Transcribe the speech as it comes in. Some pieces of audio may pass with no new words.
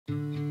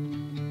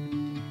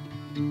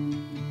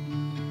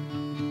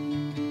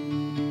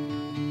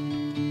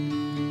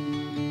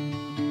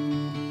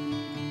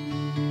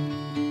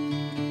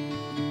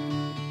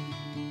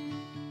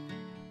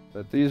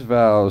these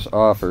vows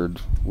offered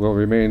will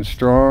remain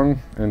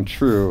strong and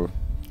true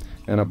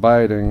and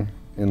abiding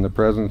in the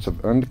presence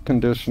of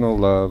unconditional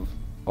love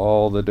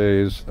all the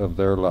days of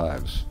their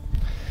lives.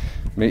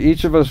 May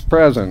each of us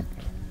present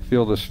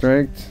feel the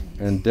strength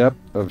and depth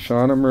of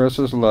Sean and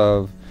Marissa's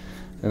love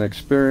and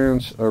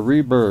experience a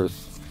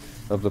rebirth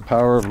of the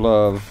power of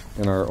love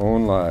in our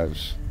own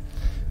lives.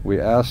 We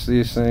ask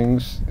these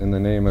things in the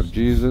name of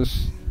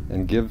Jesus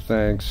and give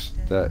thanks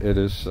that it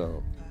is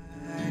so.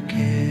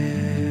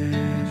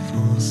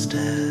 Careful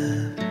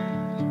step.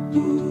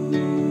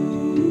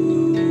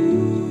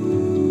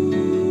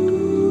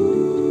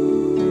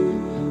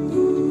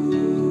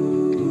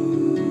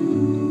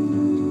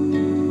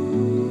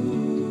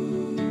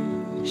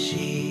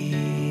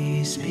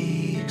 She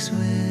speaks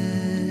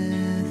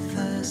with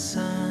the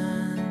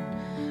sun.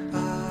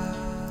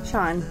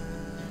 Sean,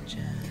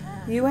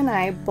 you and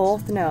I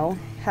both know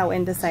how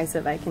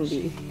indecisive I can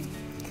be.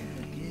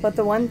 But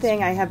the one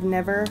thing I have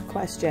never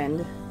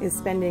questioned is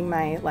spending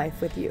my life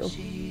with you.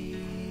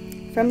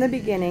 From the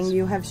beginning,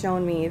 you have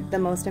shown me the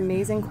most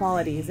amazing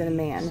qualities in a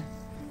man,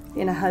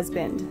 in a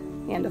husband,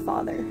 and a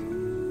father.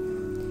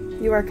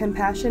 You are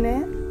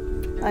compassionate,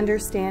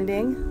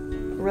 understanding,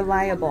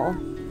 reliable,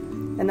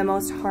 and the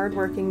most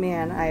hardworking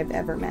man I have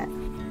ever met.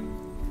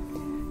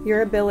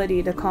 Your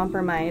ability to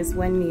compromise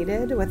when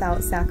needed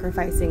without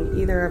sacrificing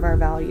either of our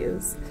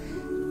values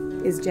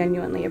is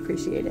genuinely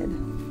appreciated.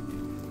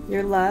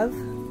 Your love,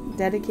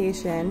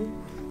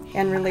 dedication,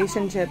 and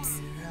relationships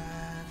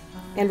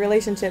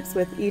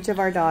with each of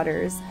our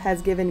daughters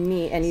has given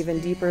me an even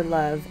deeper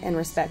love and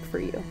respect for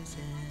you.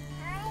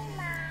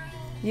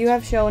 You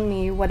have shown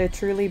me what a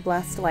truly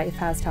blessed life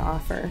has to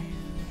offer.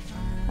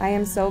 I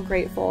am so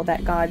grateful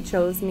that God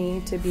chose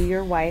me to be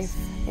your wife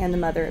and the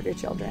mother of your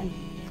children.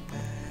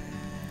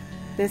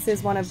 This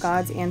is one of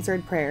God's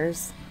answered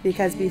prayers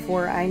because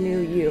before I knew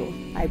you,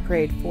 I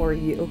prayed for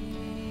you.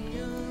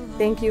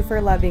 Thank you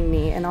for loving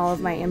me and all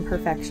of my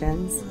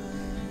imperfections.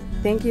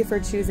 Thank you for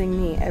choosing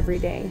me every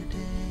day.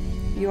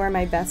 You are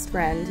my best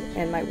friend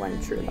and my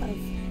one true love.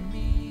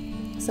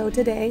 So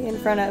today, in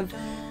front of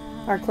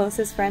our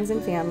closest friends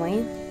and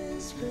family,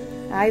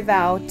 I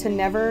vow to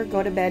never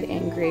go to bed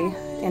angry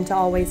and to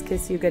always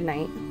kiss you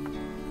goodnight.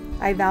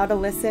 I vow to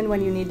listen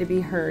when you need to be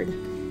heard,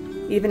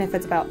 even if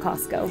it's about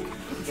Costco.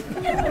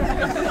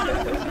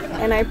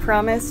 And I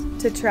promise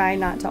to try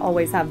not to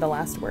always have the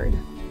last word.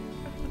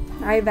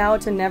 I vow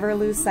to never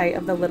lose sight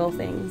of the little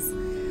things,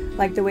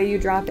 like the way you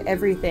drop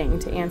everything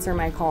to answer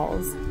my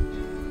calls,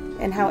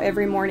 and how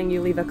every morning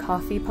you leave a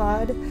coffee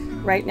pod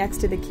right next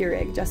to the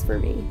Keurig just for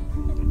me.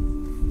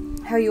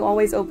 How you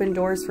always open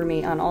doors for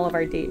me on all of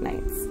our date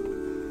nights.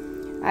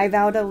 I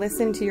vow to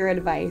listen to your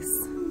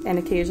advice and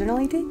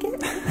occasionally take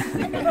it.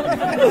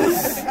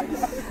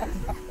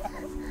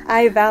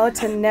 I vow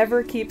to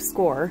never keep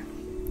score,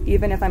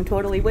 even if I'm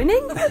totally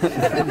winning.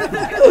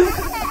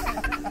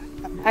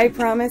 I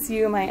promise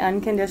you my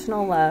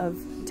unconditional love,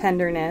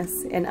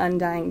 tenderness, and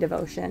undying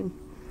devotion,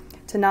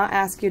 to not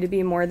ask you to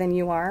be more than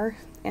you are,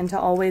 and to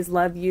always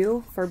love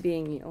you for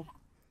being you.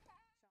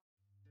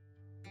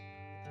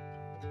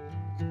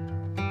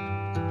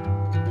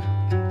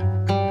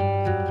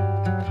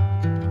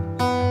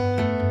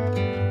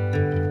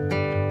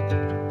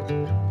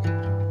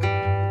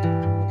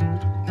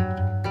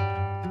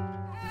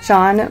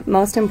 Sean,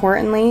 most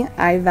importantly,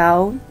 I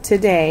vow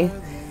today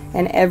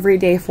and every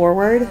day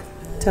forward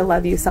to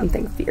love you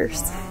something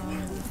fierce.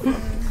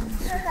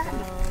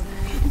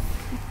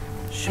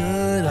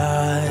 Should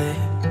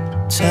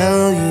I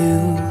tell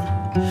you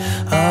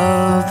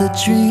of the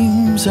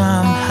dreams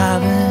I'm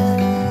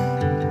having?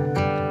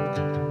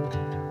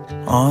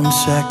 On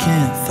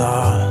second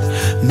thought,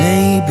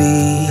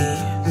 maybe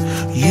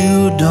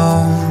you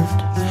don't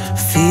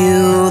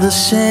feel the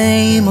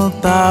same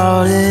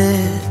about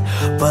it,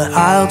 but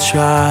I'll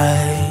try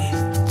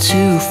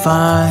to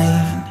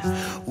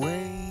find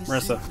ways.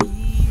 Marissa,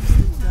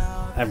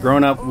 I've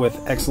grown up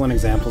with excellent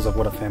examples of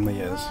what a family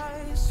is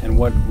and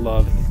what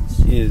love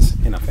is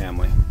in a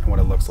family and what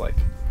it looks like.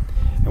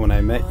 And when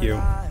I met you,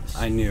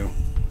 I knew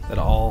that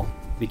all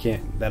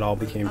became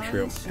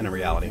true and a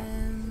reality.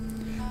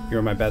 You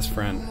were my best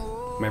friend,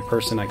 my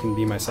person I can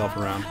be myself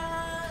around.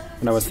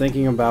 When I was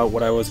thinking about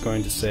what I was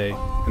going to say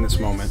in this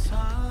moment,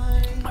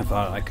 I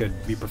thought I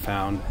could be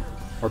profound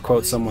or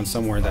quote someone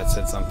somewhere that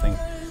said something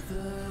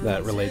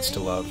that relates to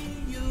love.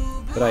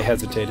 But I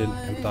hesitated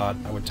and thought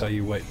I would tell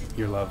you what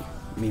your love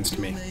means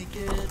to me.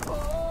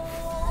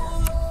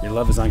 Your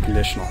love is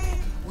unconditional,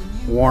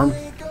 warm,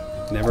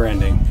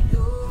 never-ending.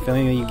 The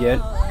feeling that you get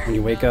when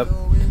you wake up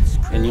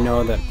and you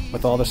know that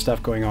with all the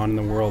stuff going on in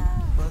the world,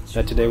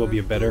 that today will be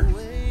a better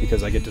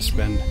because I get to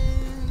spend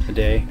a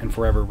day and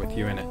forever with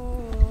you in it.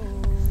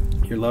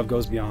 Your love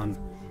goes beyond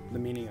the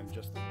meaning of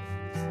just the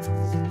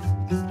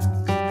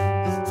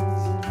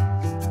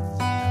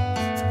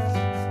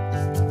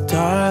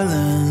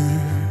darling,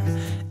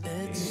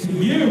 it's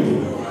you,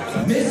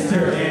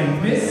 Mr.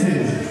 and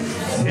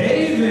Mrs.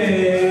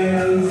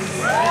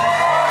 Davis.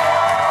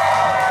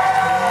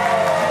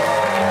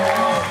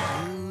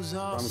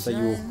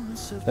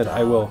 promise that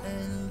I will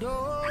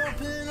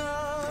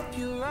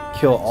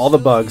kill all the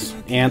bugs,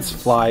 ants,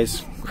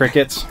 flies,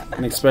 crickets,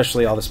 and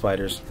especially all the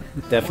spiders.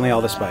 Definitely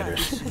all the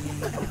spiders.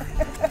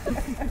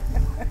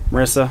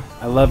 Marissa,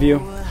 I love you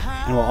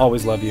and will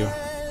always love you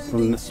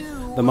from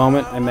the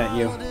moment I met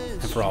you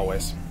and for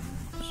always.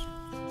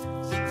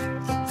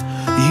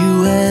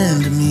 You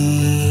and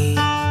me,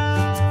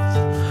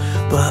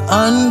 but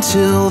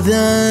until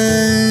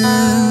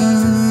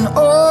then,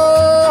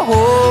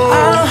 oh,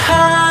 I'll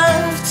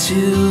have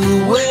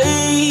to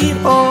wait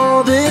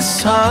all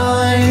this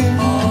time,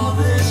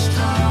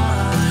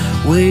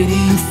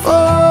 waiting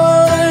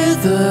for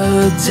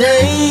the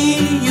day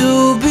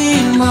you'll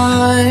be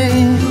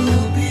mine.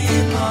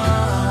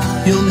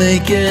 You'll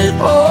make it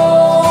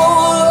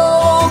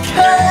all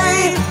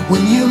okay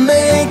when you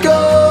make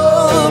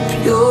up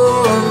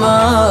your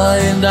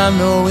mind. I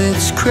know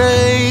it's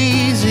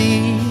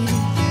crazy,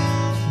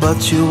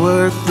 but you're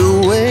worth the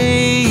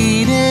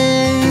waiting.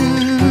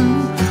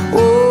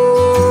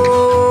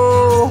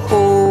 Oh,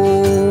 oh,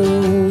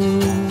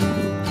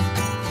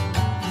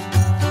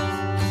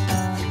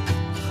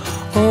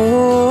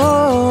 oh.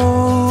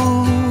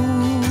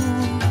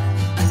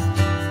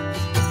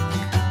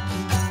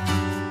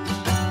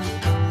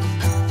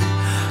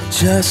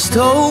 Just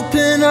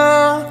open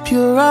up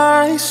your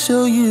eyes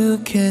so you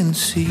can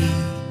see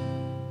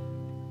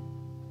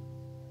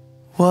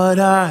what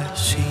I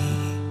see.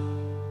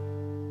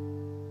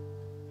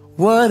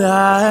 What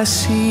I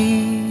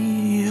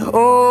see,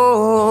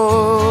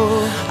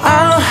 oh,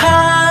 I'll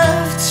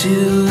have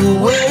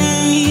to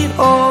wait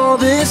all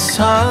this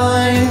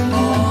time,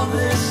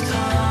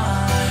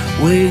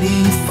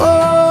 waiting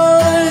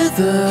for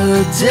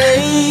the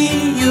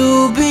day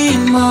you'll be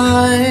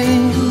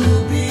mine.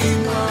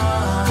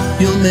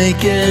 You'll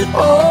make it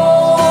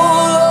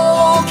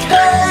all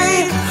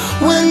okay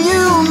when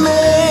you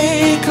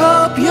make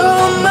up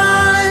your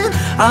mind.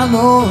 I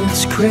know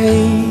it's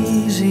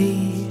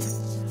crazy,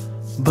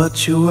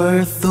 but you're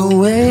worth the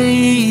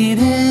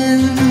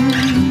waiting.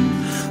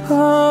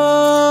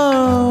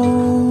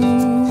 Oh.